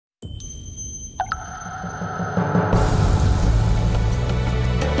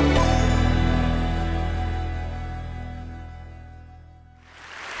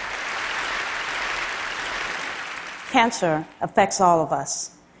Cancer affects all of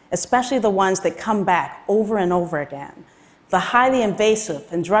us, especially the ones that come back over and over again, the highly invasive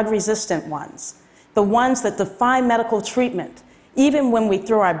and drug-resistant ones, the ones that defy medical treatment, even when we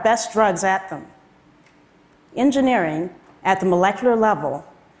throw our best drugs at them. Engineering at the molecular level,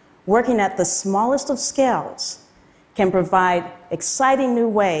 working at the smallest of scales, can provide exciting new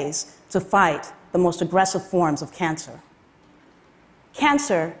ways to fight the most aggressive forms of cancer.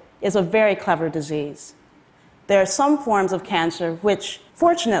 Cancer is a very clever disease. There are some forms of cancer which,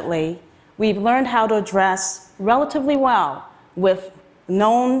 fortunately, we've learned how to address relatively well with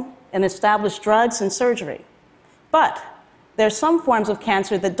known and established drugs and surgery. But there are some forms of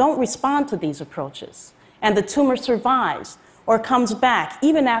cancer that don't respond to these approaches, and the tumor survives or comes back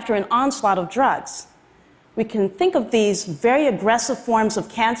even after an onslaught of drugs. We can think of these very aggressive forms of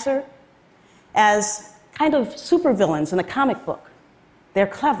cancer as kind of supervillains in a comic book. They're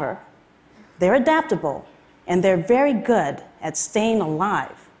clever, they're adaptable, and they're very good at staying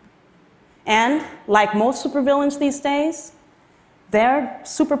alive. And like most supervillains these days, their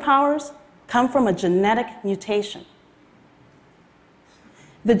superpowers come from a genetic mutation.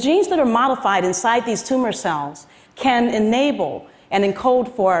 The genes that are modified inside these tumor cells can enable and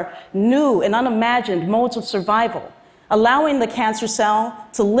encode for new and unimagined modes of survival, allowing the cancer cell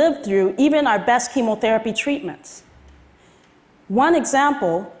to live through even our best chemotherapy treatments. One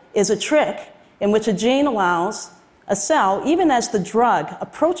example is a trick in which a gene allows a cell, even as the drug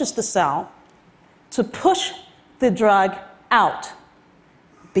approaches the cell, to push the drug out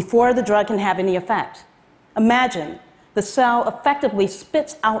before the drug can have any effect. Imagine the cell effectively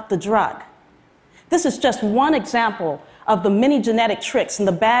spits out the drug. This is just one example of the many genetic tricks in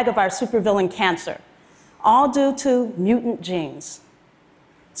the bag of our supervillain cancer, all due to mutant genes.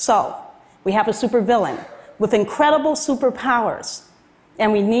 So, we have a supervillain with incredible superpowers,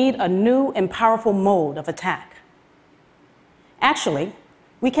 and we need a new and powerful mode of attack. Actually,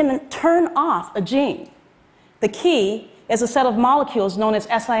 we can turn off a gene. The key is a set of molecules known as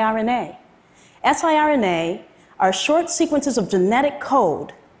siRNA. siRNA are short sequences of genetic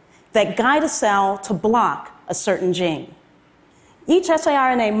code that guide a cell to block a certain gene. Each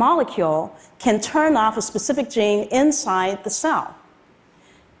siRNA molecule can turn off a specific gene inside the cell.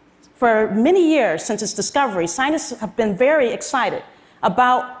 For many years since its discovery, scientists have been very excited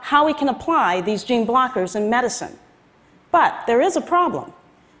about how we can apply these gene blockers in medicine. But there is a problem.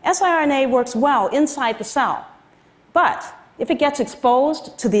 siRNA works well inside the cell, but if it gets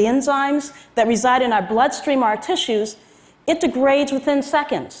exposed to the enzymes that reside in our bloodstream or our tissues, it degrades within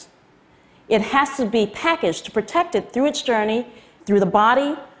seconds. It has to be packaged to protect it through its journey, through the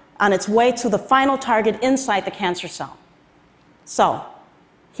body, on its way to the final target inside the cancer cell. So,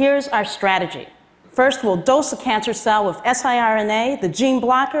 here's our strategy. First, we'll dose the cancer cell with siRNA, the gene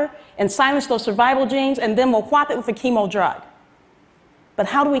blocker, and silence those survival genes, and then we'll whop it with a chemo drug. But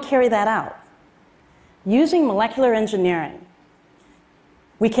how do we carry that out? Using molecular engineering,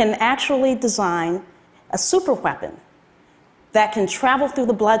 we can actually design a superweapon that can travel through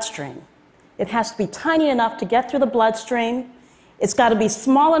the bloodstream. It has to be tiny enough to get through the bloodstream. It's got to be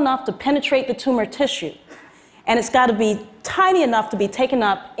small enough to penetrate the tumor tissue. And it's got to be tiny enough to be taken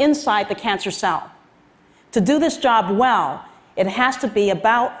up inside the cancer cell. To do this job well, it has to be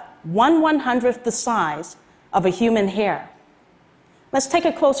about 1/100th the size of a human hair. Let's take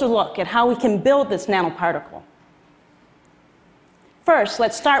a closer look at how we can build this nanoparticle. First,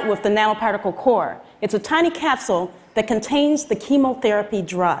 let's start with the nanoparticle core. It's a tiny capsule that contains the chemotherapy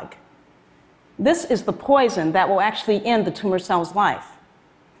drug. This is the poison that will actually end the tumor cell's life.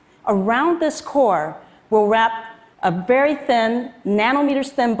 Around this core, we'll wrap a very thin, nanometers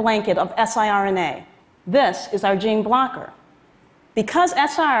thin blanket of siRNA. This is our gene blocker. Because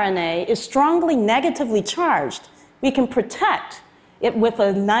siRNA is strongly negatively charged, we can protect it with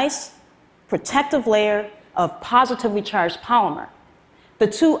a nice protective layer of positively charged polymer. The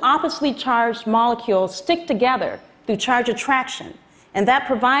two oppositely charged molecules stick together through charge attraction, and that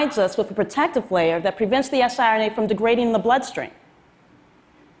provides us with a protective layer that prevents the siRNA from degrading in the bloodstream.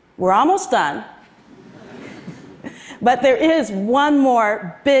 We're almost done, but there is one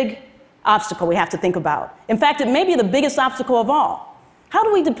more big obstacle we have to think about. In fact, it may be the biggest obstacle of all. How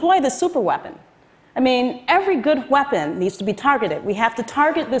do we deploy this superweapon? I mean, every good weapon needs to be targeted. We have to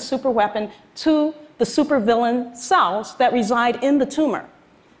target this superweapon to the supervillain cells that reside in the tumor.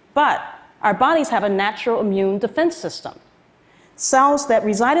 But our bodies have a natural immune defense system. Cells that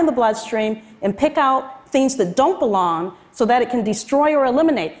reside in the bloodstream and pick out things that don't belong so that it can destroy or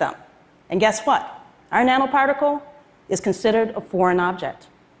eliminate them. And guess what? Our nanoparticle is considered a foreign object.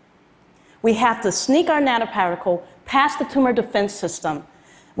 We have to sneak our nanoparticle past the tumor defense system.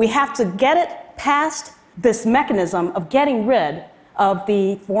 We have to get it past this mechanism of getting rid of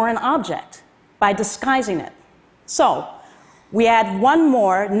the foreign object by disguising it. So we add one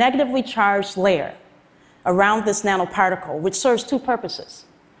more negatively charged layer around this nanoparticle, which serves two purposes.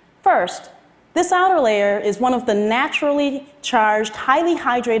 First, this outer layer is one of the naturally charged, highly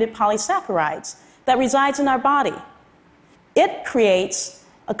hydrated polysaccharides that resides in our body. It creates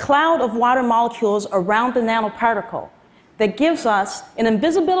a cloud of water molecules around the nanoparticle that gives us an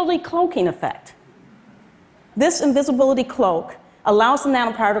invisibility cloaking effect. This invisibility cloak allows the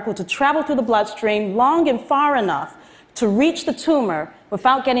nanoparticle to travel through the bloodstream long and far enough to reach the tumor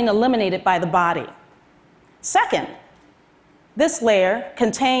without getting eliminated by the body. Second, this layer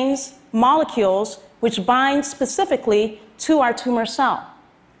contains molecules which bind specifically to our tumor cell.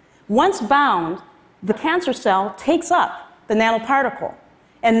 Once bound, the cancer cell takes up the nanoparticle,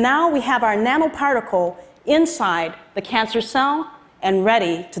 and now we have our nanoparticle inside the cancer cell and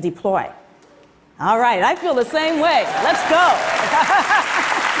ready to deploy. All right, I feel the same way. Let's go.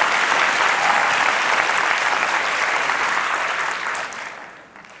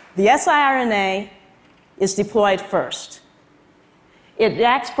 The siRNA is deployed first. It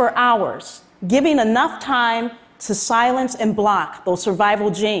acts for hours, giving enough time to silence and block those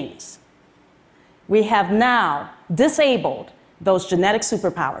survival genes. We have now disabled those genetic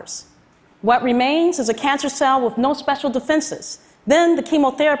superpowers. What remains is a cancer cell with no special defenses. Then the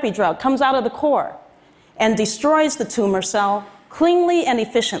chemotherapy drug comes out of the core and destroys the tumor cell cleanly and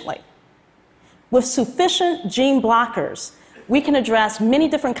efficiently. With sufficient gene blockers, we can address many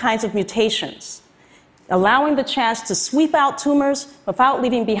different kinds of mutations, allowing the chance to sweep out tumors without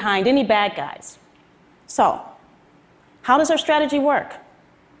leaving behind any bad guys. So, how does our strategy work?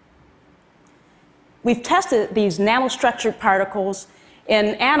 We've tested these nanostructured particles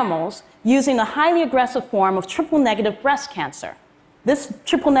in animals using a highly aggressive form of triple-negative breast cancer. This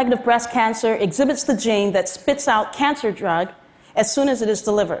triple-negative breast cancer exhibits the gene that spits out cancer drug as soon as it is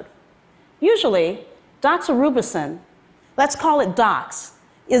delivered. Usually, doxorubicin, let's call it DOX,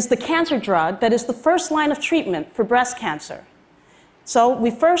 is the cancer drug that is the first line of treatment for breast cancer. So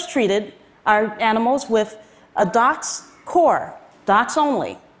we first treated our animals with a DOX core, DOX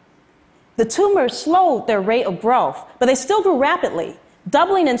only. The tumors slowed their rate of growth, but they still grew rapidly,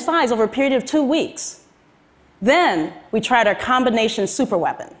 doubling in size over a period of 2 weeks. Then we tried our combination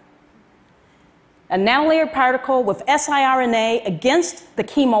superweapon, a nanolayer particle with siRNA against the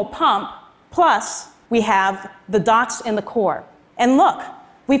chemo pump, plus we have the DOX in the core. And look,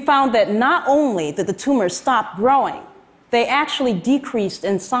 we found that not only did the tumors stop growing, they actually decreased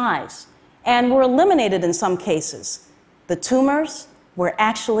in size and were eliminated in some cases. The tumors were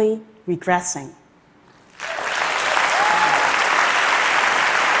actually regressing.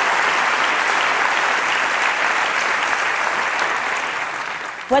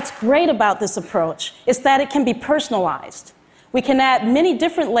 What's great about this approach is that it can be personalized. We can add many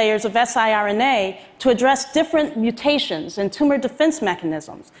different layers of siRNA to address different mutations and tumor defense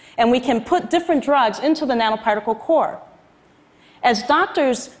mechanisms, and we can put different drugs into the nanoparticle core. As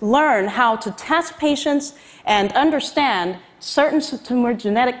doctors learn how to test patients and understand certain tumor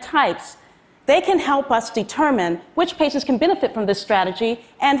genetic types, they can help us determine which patients can benefit from this strategy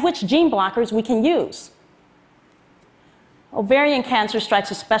and which gene blockers we can use. Ovarian cancer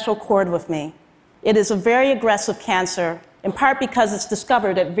strikes a special chord with me. It is a very aggressive cancer, in part because it's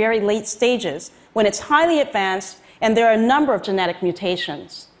discovered at very late stages when it's highly advanced and there are a number of genetic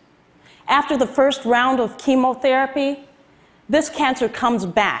mutations. After the first round of chemotherapy, this cancer comes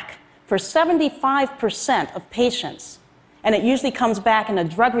back for 75% of patients, and it usually comes back in a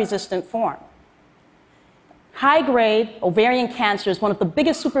drug-resistant form. High-grade ovarian cancer is one of the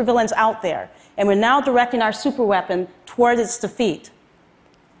biggest supervillains out there, and we're now directing our superweapon toward its defeat.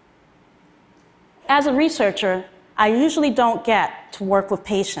 As a researcher, I usually don't get to work with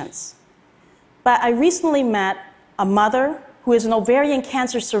patients, but I recently met a mother who is an ovarian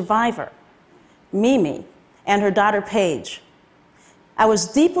cancer survivor, Mimi, and her daughter Paige. I was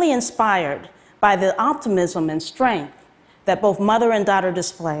deeply inspired by the optimism and strength that both mother and daughter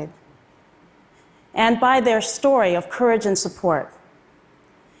displayed, and by their story of courage and support.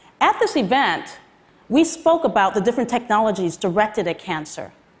 At this event, we spoke about the different technologies directed at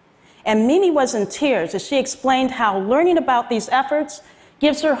cancer. And Mimi was in tears as she explained how learning about these efforts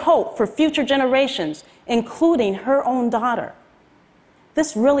gives her hope for future generations, including her own daughter.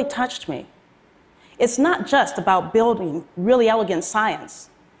 This really touched me. It's not just about building really elegant science.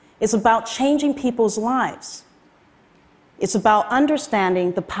 It's about changing people's lives. It's about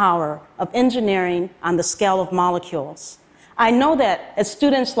understanding the power of engineering on the scale of molecules. I know that as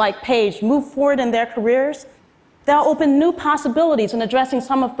students like Paige move forward in their careers, they'll open new possibilities in addressing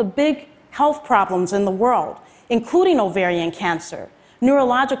some of the big health problems in the world, including ovarian cancer,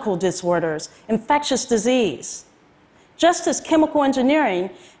 neurological disorders, infectious disease. Just as chemical engineering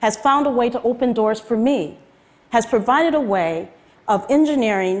has found a way to open doors for me, has provided a way of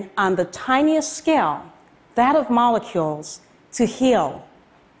engineering on the tiniest scale, that of molecules, to heal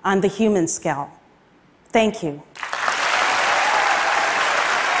on the human scale. Thank you.